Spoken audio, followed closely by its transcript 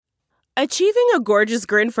Achieving a gorgeous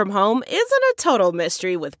grin from home isn't a total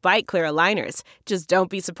mystery with Byte Clear aligners. Just don't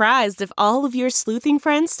be surprised if all of your sleuthing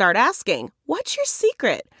friends start asking, "What's your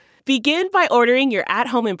secret?" Begin by ordering your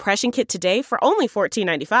at-home impression kit today for only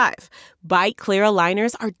 $14.95. Byte Clear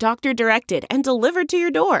aligners are doctor-directed and delivered to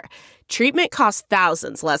your door. Treatment costs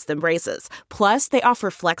thousands less than braces. Plus, they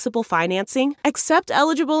offer flexible financing, accept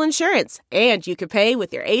eligible insurance, and you can pay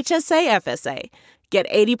with your HSA FSA. Get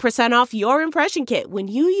 80% off your impression kit when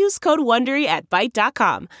you use code WONDERY at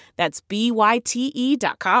Byte.com. That's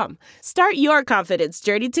BYTE.com. Start your confidence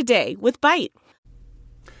journey today with Byte.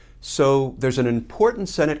 So there's an important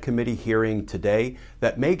Senate committee hearing today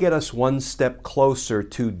that may get us one step closer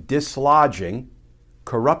to dislodging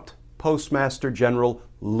corrupt Postmaster General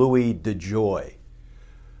Louis DeJoy.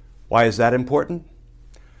 Why is that important?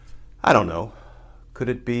 I don't know. Could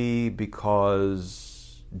it be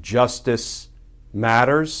because justice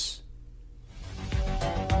matters?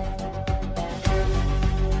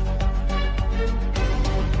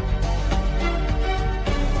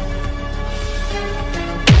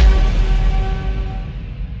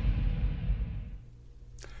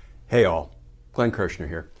 Hey all, Glenn Kirshner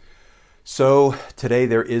here. So today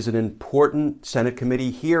there is an important Senate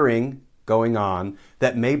committee hearing going on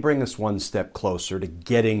that may bring us one step closer to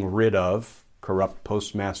getting rid of corrupt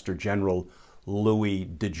Postmaster General Louis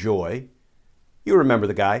DeJoy. You remember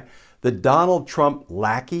the guy, the Donald Trump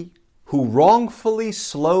lackey who wrongfully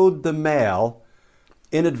slowed the mail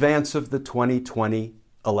in advance of the 2020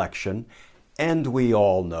 election, and we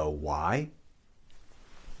all know why.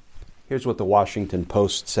 Here's what the Washington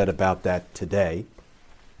Post said about that today.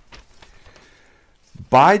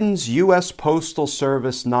 Biden's U.S. Postal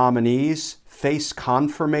Service nominees face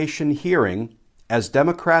confirmation hearing as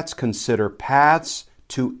Democrats consider paths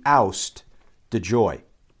to oust DeJoy.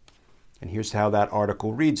 And here's how that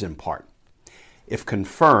article reads in part. If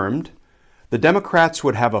confirmed, the Democrats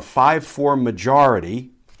would have a 5-4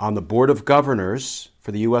 majority on the Board of Governors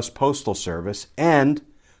for the U.S. Postal Service and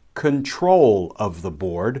control of the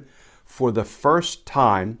board for the first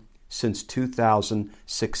time since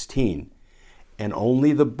 2016. And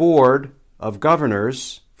only the Board of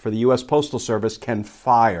Governors for the U.S. Postal Service can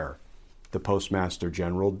fire the Postmaster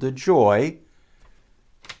General DeJoy.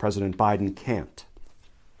 President Biden can't.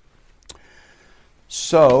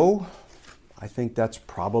 So, I think that's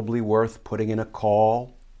probably worth putting in a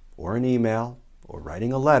call or an email or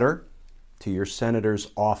writing a letter to your senator's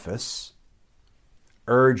office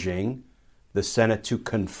urging the Senate to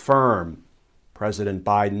confirm President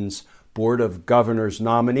Biden's Board of Governors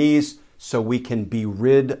nominees so we can be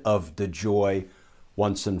rid of DeJoy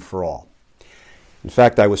once and for all. In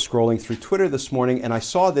fact, I was scrolling through Twitter this morning and I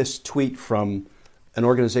saw this tweet from an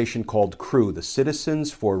organization called CREW, the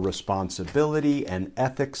Citizens for Responsibility and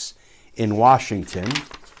Ethics in Washington.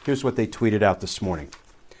 Here's what they tweeted out this morning.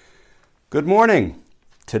 Good morning.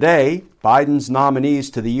 Today, Biden's nominees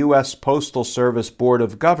to the U.S. Postal Service Board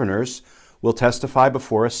of Governors will testify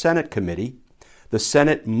before a Senate committee. The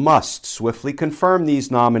Senate must swiftly confirm these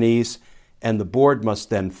nominees, and the board must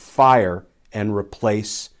then fire and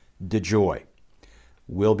replace DeJoy.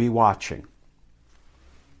 We'll be watching.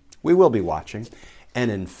 We will be watching. And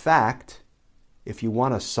in fact, if you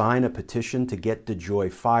want to sign a petition to get DeJoy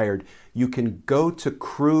fired, you can go to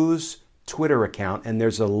CREW's Twitter account, and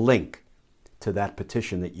there's a link to that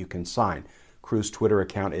petition that you can sign. CREW's Twitter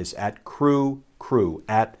account is at CREW,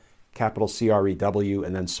 at capital CREW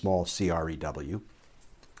and then small CREW.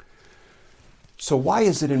 So why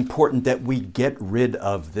is it important that we get rid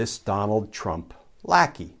of this Donald Trump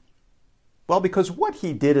lackey? Well, because what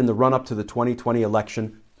he did in the run-up to the 2020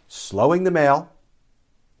 election, slowing the mail,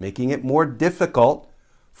 making it more difficult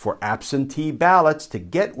for absentee ballots to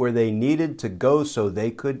get where they needed to go so they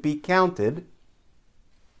could be counted,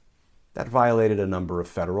 that violated a number of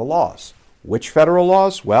federal laws. Which federal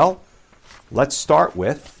laws? Well, let's start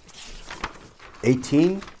with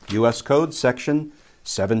 18 U.S. Code Section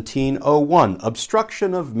 1701,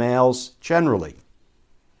 obstruction of mails generally.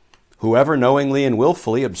 Whoever knowingly and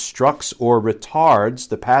willfully obstructs or retards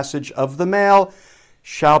the passage of the mail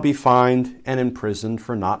shall be fined and imprisoned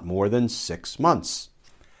for not more than 6 months.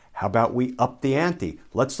 How about we up the ante?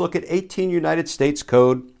 Let's look at 18 United States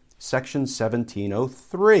Code, Section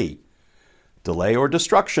 1703. Delay or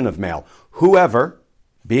destruction of mail. Whoever,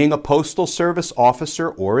 being a Postal Service officer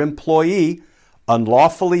or employee,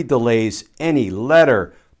 unlawfully delays any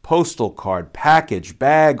letter, postal card, package,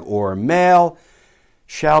 bag, or mail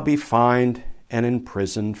shall be fined and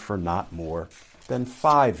imprisoned for not more than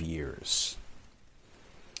 5 years.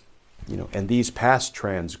 And these past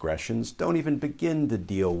transgressions don't even begin to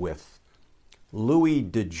deal with Louis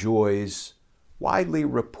DeJoy's widely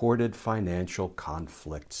reported financial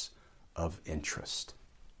conflicts of interest.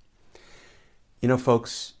 You know,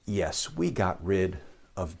 folks, yes, we got rid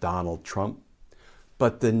of Donald Trump,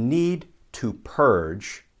 but the need to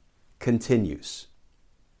purge continues.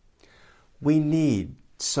 We need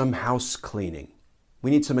some house cleaning. We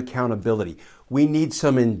need some accountability. We need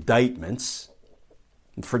some indictments.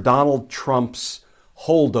 And for Donald Trump's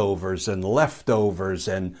holdovers and leftovers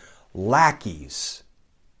and lackeys,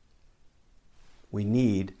 we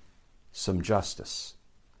need some justice.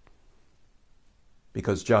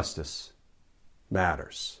 Because justice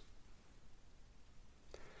matters.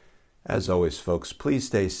 As always, folks, please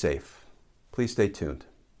stay safe. Please stay tuned.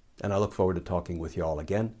 And I look forward to talking with you all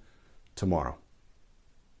again tomorrow.